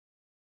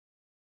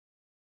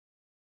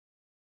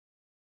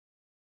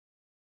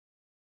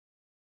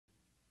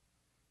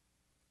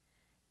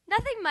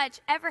Nothing much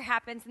ever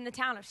happens in the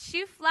town of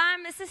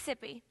Shoofly,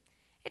 Mississippi.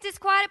 It's as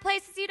quiet a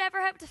place as you'd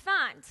ever hope to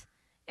find.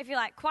 If you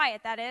like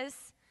quiet, that is.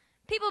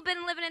 People have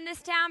been living in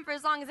this town for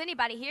as long as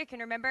anybody here can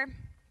remember.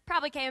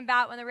 Probably came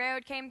about when the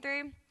railroad came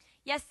through.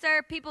 Yes,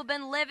 sir, people have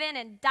been living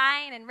and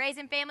dying and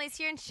raising families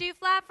here in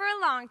Shoofly for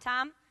a long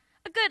time.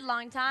 A good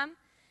long time.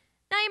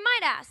 Now you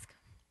might ask,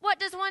 what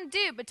does one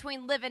do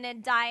between living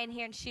and dying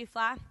here in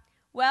Shoofly?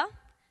 Well,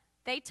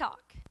 they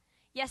talk.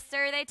 Yes,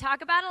 sir, they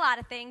talk about a lot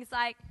of things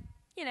like,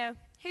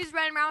 who's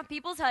running around with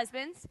people's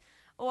husbands,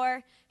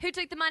 or who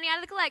took the money out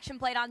of the collection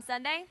plate on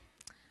Sunday,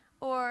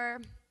 or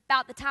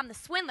about the time the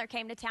swindler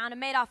came to town and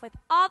made off with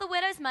all the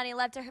widow's money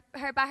left to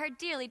her by her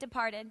dearly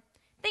departed.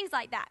 Things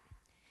like that.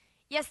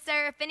 Yes,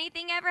 sir, if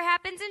anything ever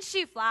happens in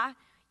Shoofly,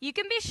 you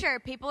can be sure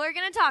people are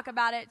going to talk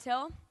about it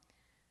till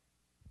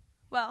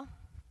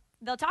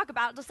they'll talk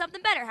about it till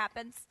something better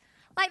happens.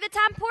 Like the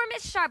time poor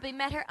Miss Sharpley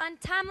met her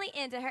untimely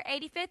end at her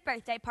 85th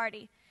birthday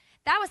party.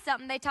 That was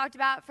something they talked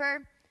about for,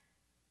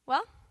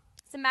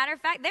 as a matter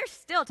of fact, they're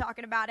still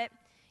talking about it.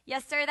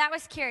 Yes, sir, that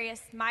was curious,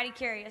 mighty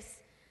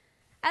curious.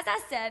 As I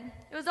said,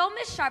 it was old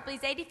Miss Sharpley's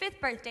 85th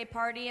birthday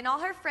party, and all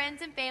her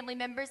friends and family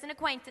members and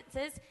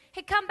acquaintances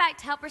had come back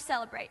to help her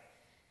celebrate.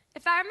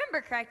 If I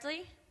remember correctly,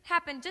 it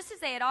happened just as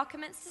they had all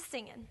commenced to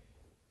singing.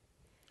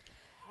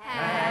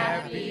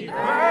 Happy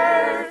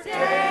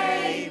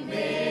birthday,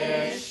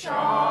 Miss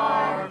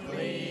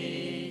Sharpley.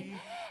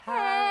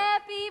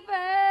 Happy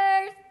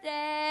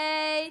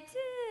birthday to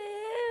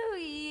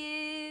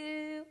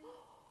you.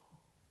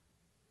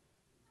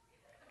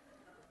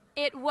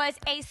 It was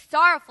a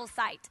sorrowful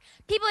sight.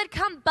 People had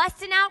come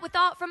busting out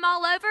from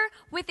all over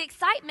with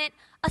excitement,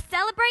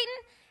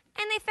 celebrating,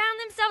 and they found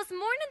themselves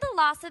mourning the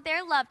loss of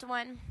their loved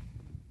one.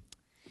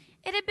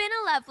 It had been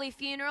a lovely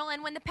funeral,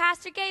 and when the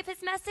pastor gave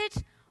his message,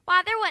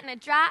 why, there wasn't a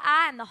dry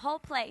eye in the whole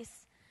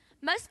place.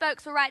 Most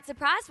folks were right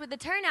surprised with the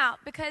turnout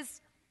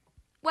because,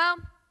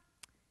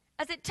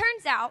 as it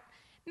turns out,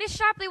 Miss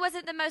Sharpley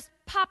wasn't the most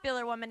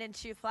popular woman in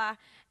Shoofly,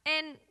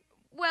 and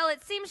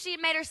it seems she had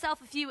made herself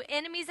a few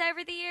enemies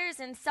over the years,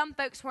 and some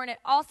folks weren't at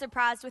all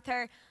surprised with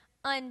her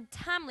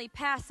untimely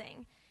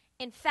passing.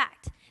 In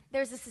fact,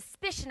 there's a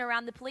suspicion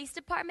around the police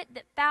department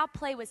that foul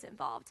play was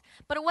involved,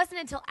 but it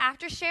wasn't until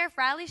after Sheriff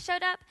Riley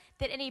showed up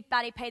that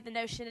anybody paid the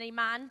notion any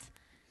mind.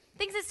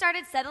 Things had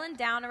started settling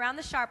down around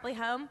the Sharpley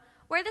home,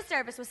 where the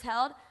service was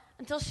held,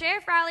 until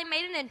Sheriff Riley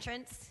made an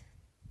entrance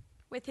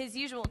with his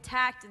usual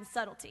tact and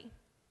subtlety.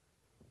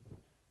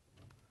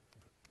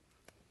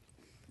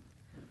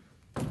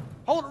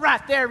 Hold it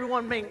right there,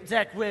 everyone, being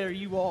exactly where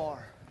you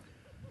are.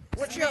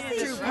 What you up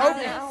to,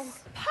 Poke?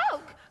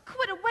 Poke,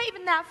 quit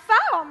waving that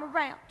firearm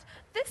around.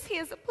 This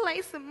here's a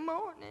place of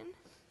mourning.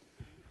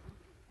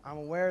 I'm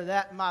aware of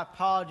that, and my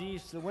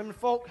apologies to the women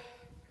folk,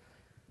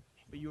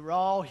 but you were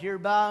all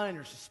hereby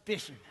under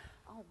suspicion.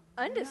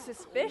 Under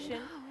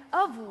suspicion?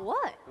 Of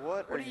what?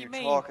 What are you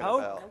mean, talking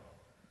Poke? about?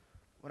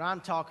 What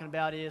I'm talking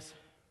about is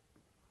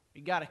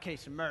we got a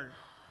case of murder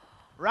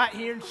right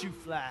here in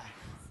Shoofly.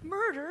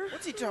 Murder?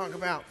 What's he talking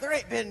about? There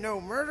ain't been no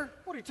murder.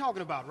 What are you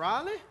talking about,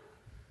 Riley?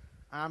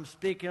 I'm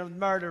speaking of the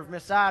murder of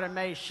Miss Ida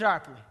Mae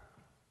Sharpley,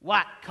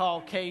 white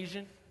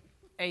Caucasian,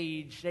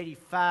 aged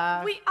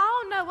 85. We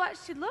all know what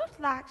she looked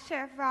like,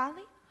 Sheriff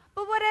Riley.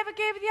 But whatever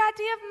gave you the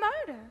idea of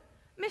murder?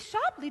 Miss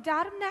Sharpley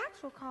died of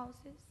natural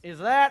causes. Is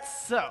that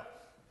so?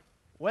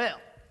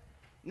 Well,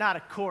 not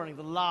according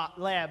to the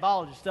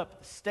labologist up at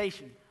the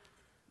station.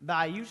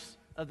 By use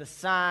of the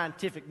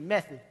scientific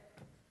method,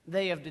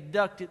 they have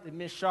deducted that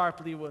Miss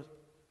Sharpley was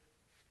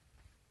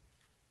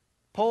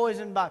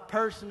poisoned by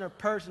person or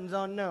persons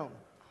unknown,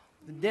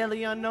 the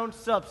deadly unknown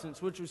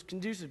substance which was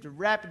conducive to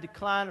rapid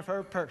decline of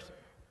her person.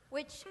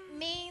 Which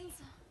means?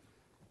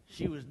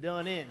 She was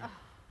done in.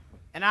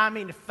 And I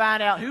mean to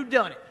find out who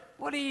done it.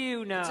 What do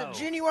you know? It's a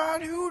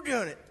genuine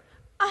whodunit.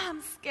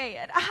 I'm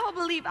scared. I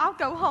believe I'll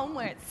go home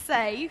where it's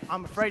safe.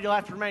 I'm afraid you'll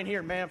have to remain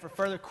here, ma'am, for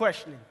further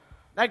questioning.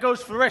 That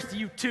goes for the rest of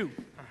you, too.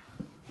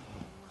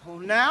 Well,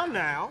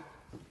 now,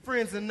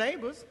 friends and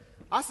neighbors,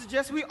 I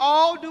suggest we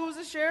all do as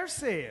the sheriff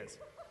says.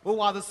 Well,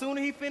 while the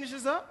sooner he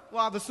finishes up,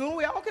 the sooner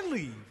we all can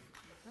leave.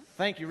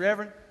 Thank you,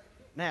 Reverend.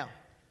 Now,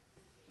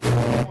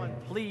 everyone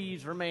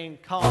please remain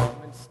calm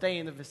and stay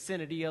in the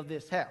vicinity of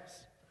this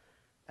house.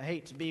 I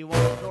hate to be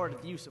one to resort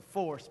to the use of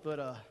force, but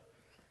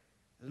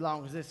as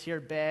long as this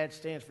here badge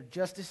stands for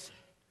justice,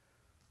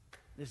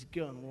 this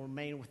gun will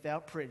remain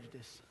without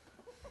prejudice.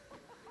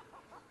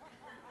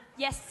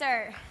 Yes,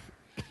 sir.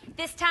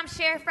 This time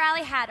Sheriff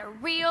Riley had a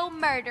real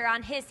murder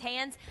on his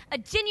hands, a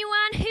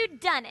genuine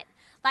whodunit,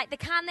 like the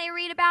kind they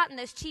read about in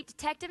those cheap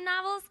detective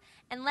novels.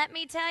 And let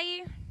me tell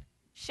you,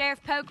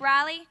 Sheriff Poke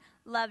Riley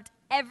loved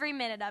every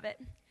minute of it.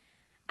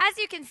 As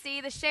you can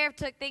see, the sheriff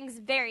took things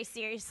very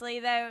seriously,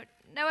 though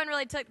no one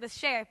really took the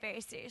sheriff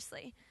very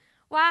seriously.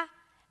 Why,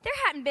 there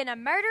hadn't been a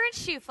murder in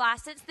Shoofly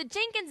since the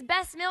Jenkins'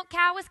 best milk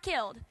cow was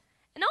killed.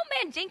 And old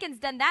man Jenkins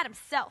done that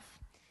himself.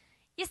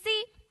 You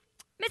see,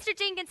 Mr.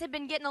 Jenkins had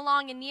been getting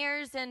along in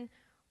years, and,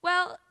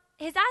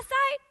 his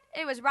eyesight,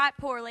 it was right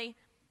poorly.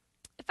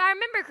 If I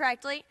remember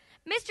correctly,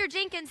 Mr.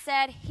 Jenkins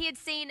said he had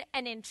seen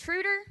an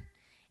intruder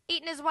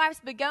eating his wife's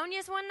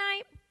begonias one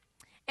night.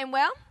 And,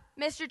 well,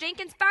 Mr.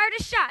 Jenkins fired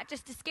a shot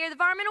just to scare the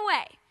varmint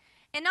away.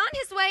 And on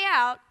his way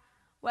out,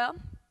 well,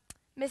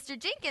 Mr.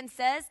 Jenkins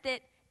says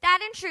that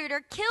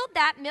intruder killed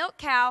that milk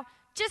cow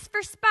just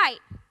for spite.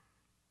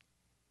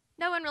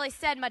 No one really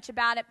said much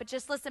about it, but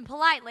just listened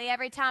politely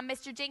every time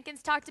Mr.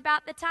 Jenkins talked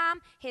about the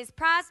time his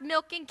prized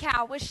milking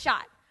cow was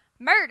shot.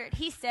 Murdered,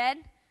 he said.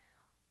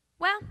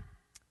 Well,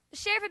 the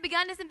sheriff had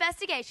begun his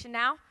investigation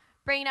now,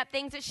 bringing up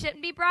things that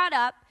shouldn't be brought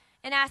up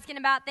and asking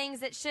about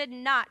things that should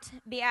not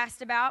be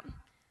asked about.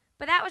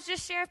 But that was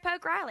just Sheriff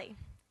Poke Riley.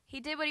 He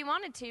did what he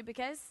wanted to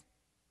because,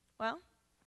 well,